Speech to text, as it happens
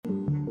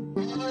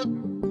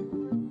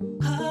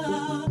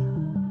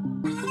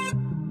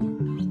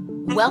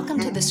Welcome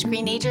to the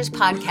Screenagers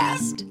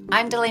Podcast.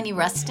 I'm Delaney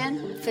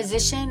Ruston,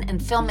 physician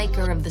and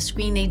filmmaker of the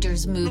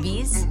Screenagers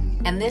movies,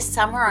 and this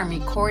summer I'm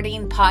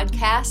recording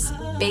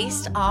podcasts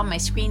based on my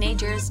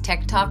Screenagers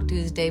Tech Talk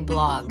Tuesday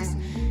blogs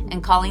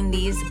and calling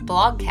these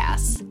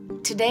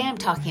blogcasts. Today I'm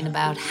talking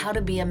about how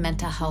to be a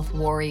mental health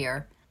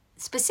warrior,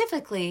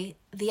 specifically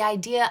the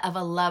idea of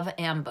a love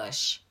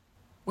ambush.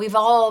 We've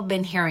all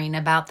been hearing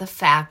about the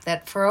fact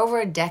that for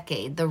over a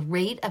decade, the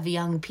rate of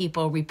young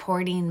people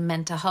reporting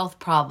mental health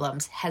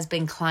problems has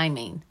been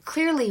climbing.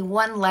 Clearly,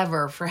 one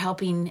lever for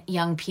helping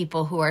young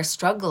people who are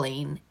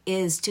struggling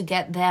is to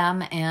get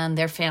them and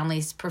their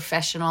families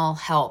professional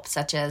help,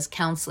 such as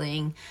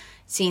counseling,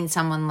 seeing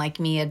someone like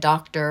me, a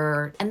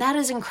doctor, and that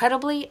is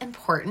incredibly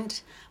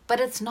important, but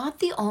it's not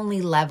the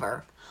only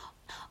lever.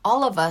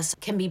 All of us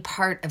can be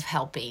part of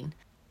helping.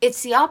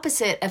 It's the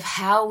opposite of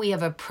how we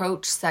have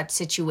approached such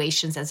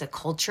situations as a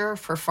culture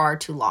for far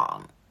too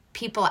long.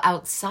 People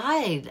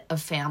outside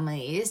of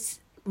families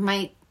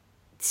might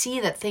see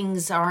that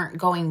things aren't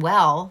going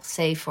well,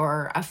 say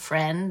for a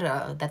friend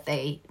that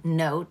they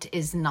note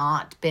is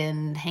not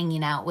been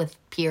hanging out with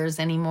peers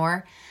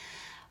anymore,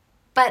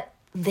 but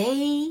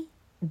they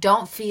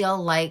don't feel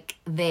like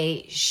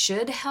they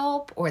should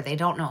help or they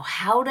don't know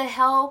how to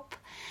help.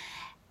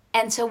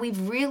 And so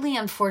we've really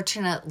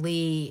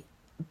unfortunately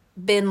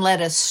been led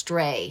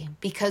astray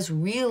because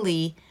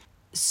really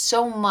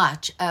so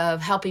much of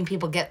helping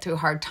people get through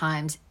hard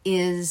times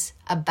is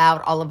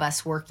about all of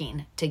us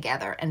working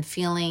together and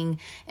feeling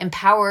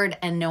empowered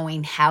and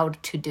knowing how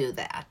to do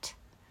that.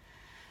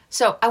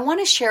 So I want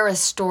to share a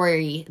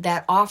story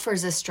that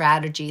offers a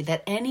strategy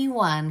that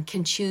anyone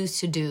can choose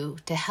to do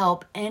to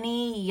help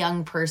any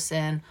young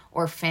person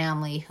or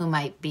family who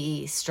might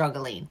be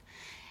struggling.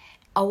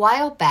 A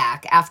while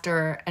back,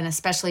 after an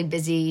especially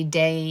busy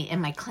day in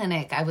my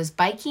clinic, I was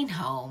biking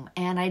home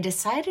and I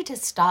decided to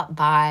stop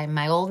by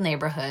my old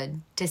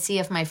neighborhood to see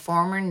if my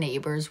former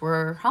neighbors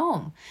were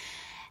home.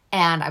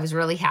 And I was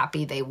really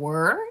happy they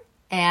were,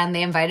 and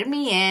they invited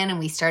me in and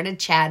we started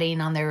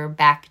chatting on their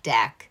back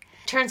deck.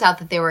 Turns out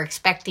that they were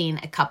expecting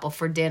a couple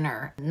for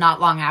dinner not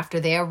long after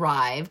they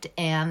arrived,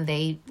 and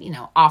they,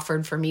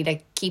 offered for me to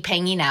keep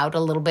hanging out a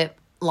little bit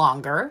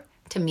longer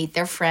to meet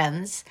their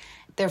friends.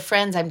 Their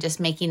friends, I'm just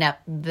making up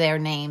their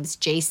names,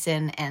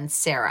 Jason and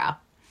Sarah.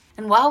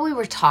 And while we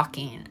were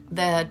talking,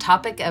 the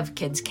topic of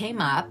kids came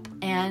up,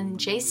 and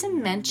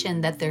Jason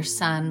mentioned that their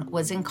son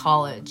was in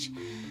college.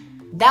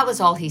 That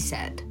was all he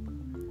said.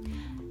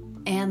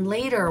 And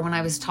later, when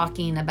I was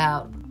talking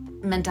about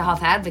mental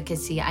health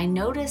advocacy, I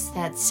noticed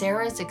that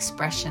Sarah's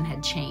expression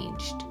had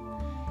changed.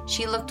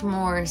 She looked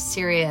more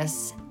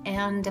serious,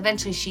 and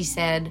eventually she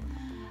said,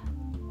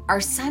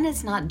 "Our son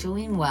is not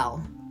doing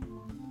well.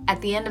 At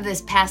the end of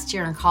this past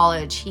year in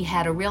college, he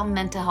had a real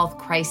mental health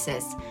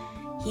crisis.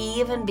 He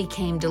even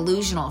became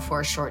delusional for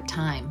a short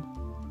time."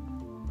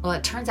 Well,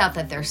 it turns out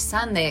that their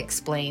son, they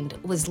explained,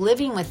 was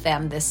living with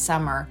them this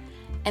summer,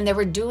 and they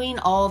were doing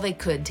all they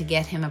could to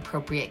get him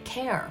appropriate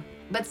care.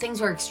 But things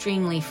were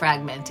extremely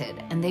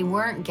fragmented, and they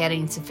weren't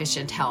getting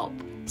sufficient help.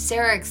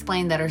 Sarah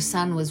explained that her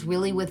son was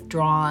really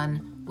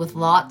withdrawn with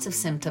lots of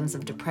symptoms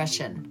of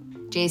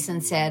depression. Jason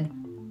said,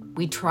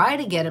 "We try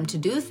to get him to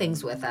do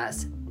things with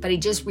us, but he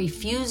just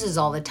refuses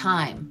all the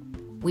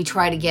time. We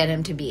try to get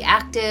him to be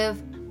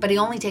active, but he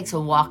only takes a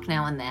walk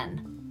now and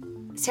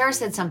then." Sarah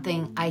said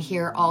something I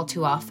hear all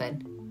too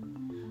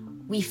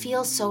often. "We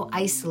feel so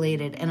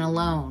isolated and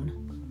alone."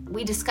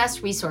 We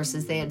discussed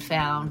resources they had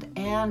found,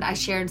 and I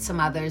shared some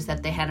others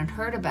that they hadn't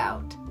heard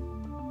about.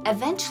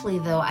 Eventually,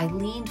 though, I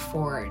leaned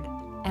forward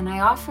and I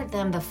offered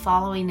them the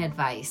following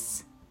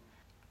advice.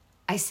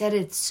 I said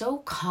it's so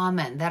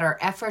common that our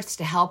efforts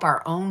to help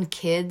our own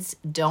kids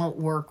don't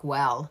work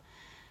well.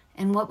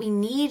 And what we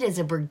need is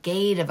a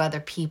brigade of other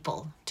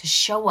people to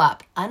show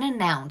up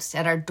unannounced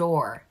at our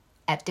door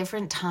at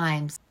different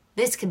times.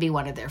 This could be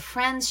one of their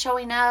friends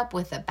showing up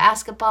with a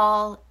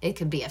basketball. It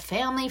could be a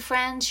family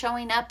friend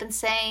showing up and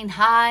saying,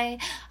 "Hi,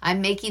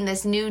 I'm making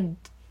this new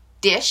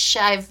dish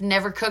I've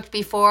never cooked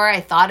before.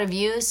 I thought of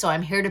you, so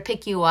I'm here to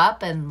pick you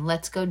up and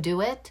let's go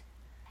do it."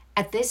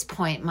 At this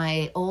point,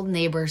 my old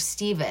neighbor,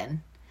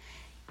 Steven,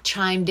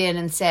 chimed in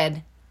and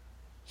said,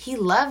 "He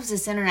loves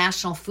this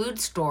international food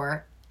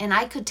store, and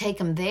I could take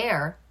him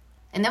there,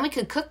 and then we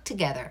could cook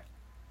together.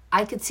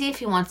 I could see if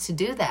he wants to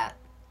do that."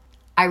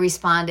 I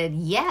responded,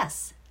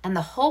 "Yes, and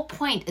the whole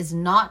point is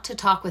not to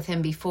talk with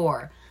him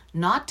before,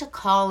 not to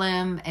call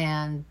him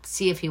and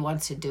see if he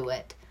wants to do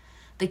it.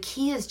 The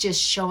key is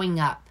just showing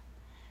up."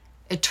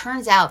 It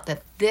turns out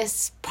that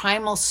this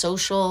primal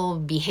social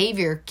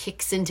behavior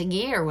kicks into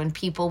gear when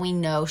people we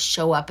know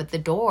show up at the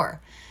door.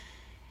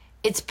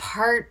 It's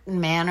part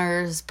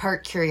manners,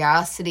 part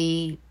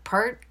curiosity,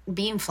 part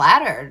being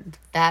flattered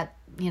that,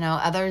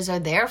 others are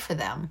there for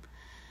them.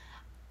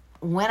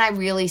 When I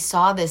really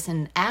saw this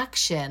in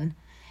action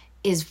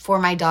is for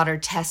my daughter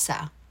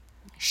Tessa.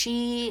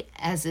 She,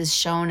 as is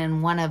shown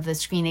in one of the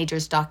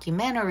Screenagers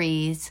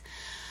documentaries,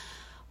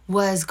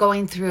 was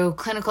going through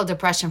clinical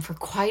depression for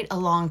quite a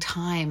long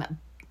time.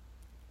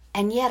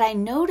 And yet I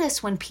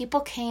noticed when people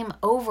came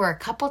over a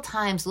couple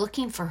times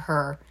looking for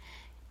her,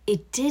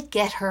 it did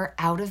get her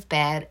out of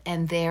bed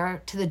and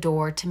there to the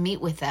door to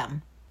meet with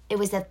them. It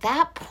was at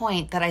that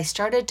point that I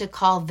started to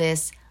call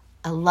this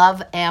a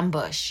love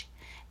ambush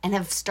and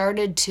have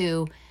started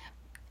to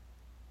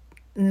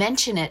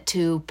mention it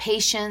to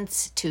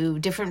patients, to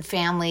different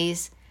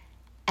families,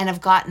 and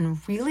have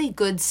gotten really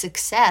good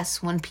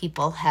success when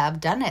people have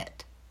done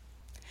it.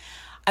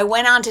 I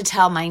went on to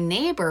tell my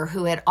neighbor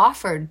who had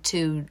offered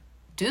to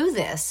do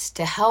this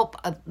to help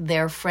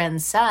their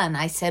friend's son.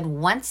 I said,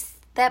 once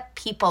that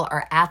people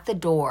are at the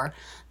door,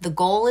 the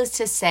goal is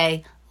to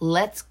say,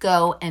 let's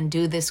go and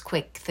do this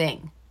quick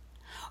thing.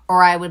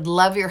 Or I would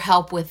love your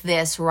help with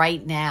this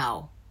right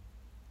now.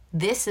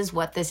 This is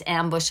what this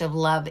ambush of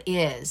love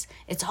is.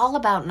 It's all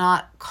about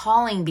not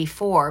calling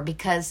before,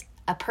 because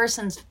a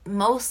person's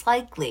most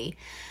likely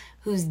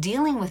who's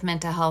dealing with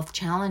mental health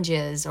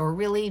challenges or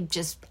really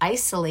just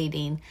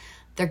isolating,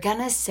 they're going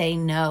to say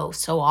no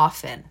so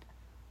often.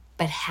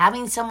 But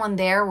having someone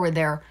there where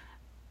their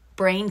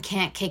brain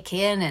can't kick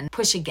in and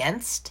push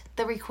against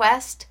the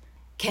request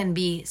can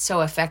be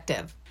so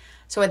effective.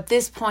 So at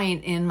this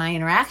point in my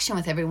interaction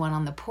with everyone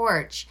on the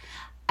porch,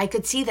 I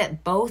could see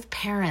that both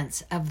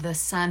parents of the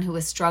son who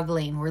was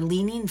struggling were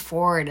leaning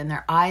forward and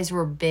their eyes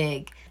were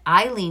big.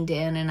 I leaned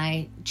in and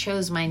I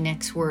chose my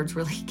next words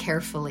really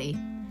carefully.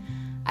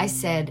 I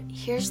said,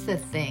 here's the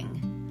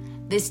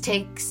thing. This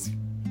takes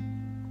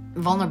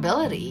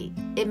vulnerability.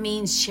 It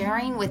means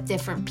sharing with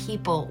different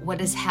people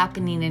what is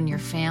happening in your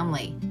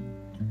family.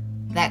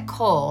 That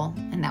Cole,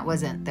 and that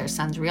wasn't their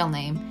son's real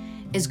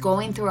name, is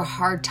going through a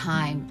hard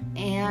time,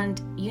 and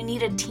you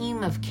need a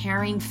team of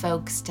caring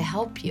folks to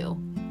help you.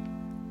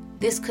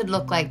 This could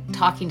look like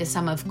talking to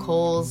some of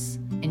Cole's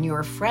and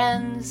your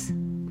friends,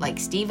 like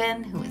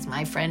Steven, who is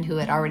my friend who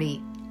had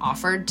already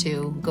offered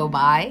to go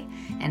by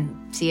and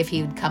see if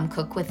he would come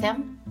cook with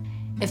him.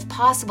 If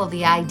possible,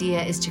 the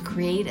idea is to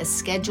create a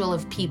schedule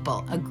of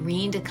people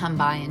agreeing to come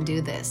by and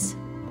do this.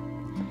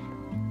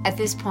 At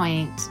this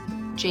point,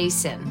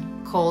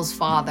 Jason, Cole's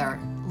father,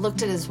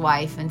 looked at his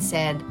wife and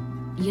said,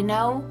 you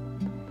know,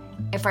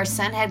 if our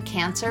son had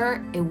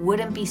cancer, it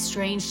wouldn't be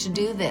strange to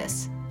do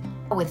this.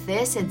 With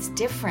this, it's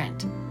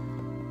different,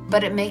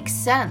 but it makes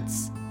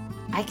sense.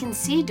 I can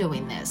see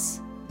doing this.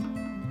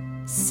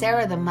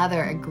 Sarah, the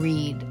mother,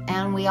 agreed,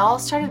 and we all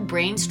started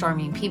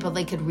brainstorming people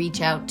they could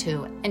reach out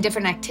to and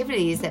different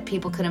activities that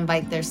people could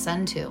invite their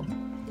son to.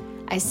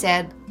 I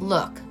said,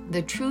 look,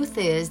 the truth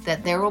is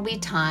that there will be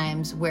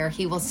times where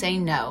he will say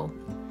no,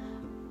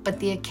 but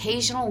the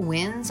occasional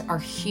wins are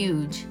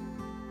huge,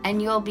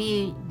 and you'll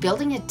be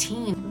building a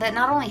team that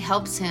not only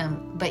helps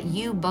him, but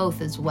you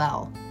both as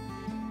well.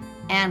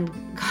 And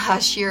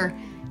gosh, you're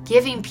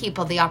giving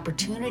people the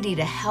opportunity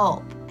to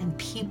help, and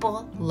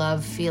people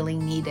love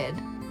feeling needed.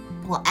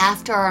 Well,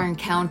 after our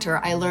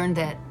encounter, I learned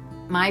that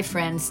my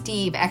friend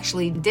Steve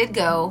actually did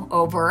go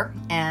over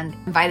and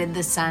invited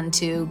the son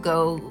to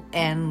go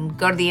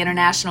to the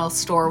international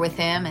store with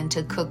him and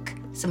to cook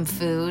some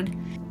food.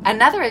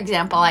 Another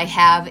example I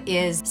have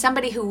is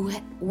somebody who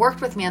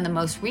worked with me on the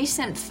most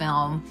recent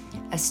film,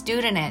 a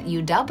student at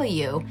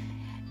UW.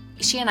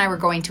 She and I were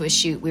going to a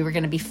shoot. We were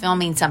going to be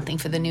filming something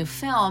for the new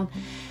film.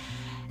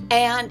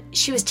 And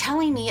she was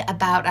telling me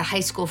about a high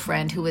school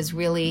friend who was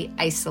really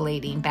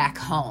isolating back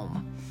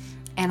home.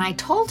 And I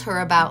told her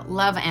about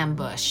Love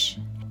Ambush.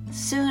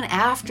 Soon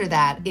after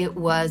that, it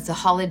was the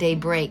holiday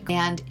break.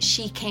 And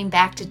she came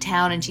back to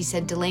town and she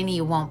said, Delaney,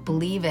 you won't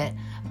believe it,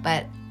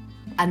 but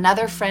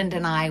another friend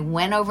and I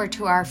went over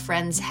to our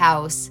friend's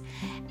house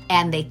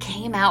and they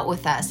came out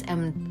with us.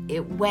 And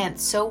it went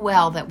so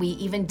well that we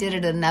even did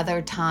it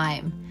another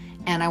time.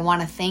 And I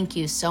want to thank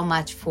you so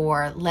much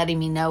for letting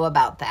me know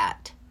about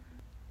that.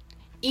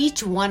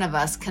 Each one of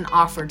us can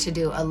offer to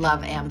do a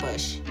love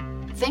ambush.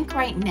 Think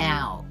right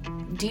now.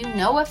 Do you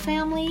know a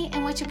family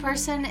in which a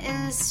person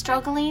is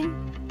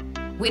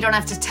struggling? We don't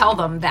have to tell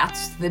them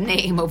that's the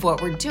name of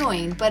what we're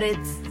doing, but it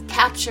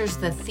captures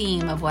the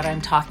theme of what I'm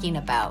talking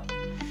about.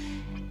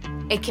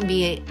 It can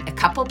be a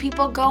couple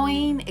people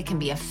going, it can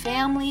be a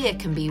family, it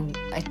can be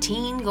a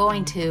teen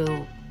going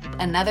to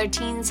another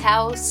teen's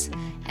house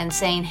and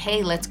saying,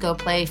 hey, let's go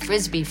play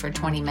Frisbee for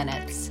 20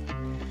 minutes.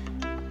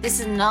 This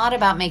is not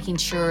about making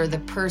sure the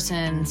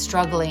person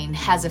struggling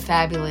has a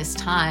fabulous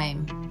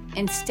time.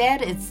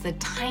 Instead, it's the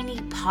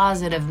tiny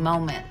positive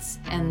moments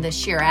and the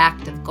sheer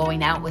act of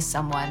going out with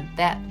someone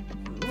that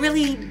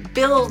really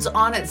builds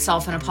on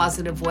itself in a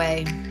positive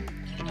way.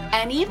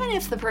 And even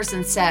if the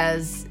person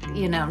says,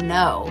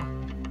 no,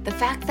 the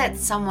fact that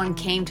someone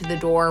came to the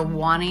door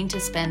wanting to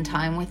spend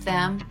time with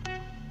them,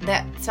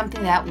 that's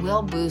something that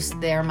will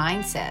boost their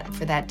mindset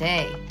for that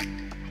day.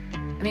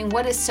 I mean,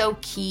 what is so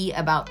key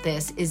about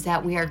this is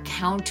that we are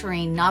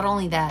countering not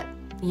only that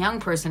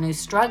young person who's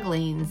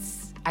struggling's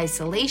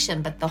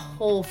isolation, but the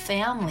whole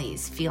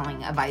family's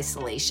feeling of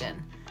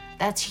isolation.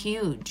 That's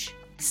huge.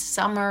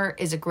 Summer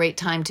is a great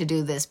time to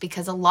do this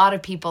because a lot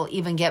of people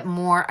even get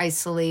more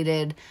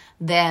isolated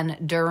than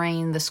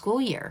during the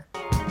school year.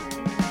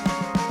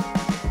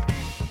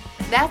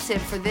 That's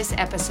it for this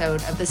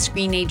episode of the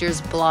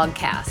Screenagers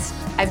Blogcast.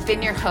 I've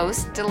been your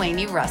host,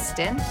 Delaney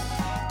Ruston,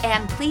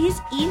 and please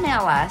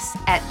email us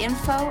at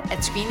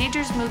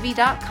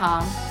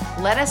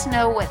info@screenagersmovie.com. Let us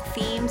know what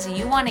themes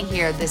you want to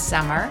hear this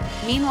summer.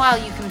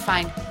 Meanwhile, you can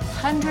find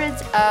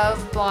hundreds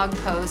of blog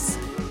posts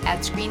at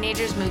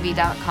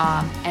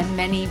screenagersmovie.com and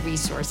many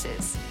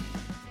resources.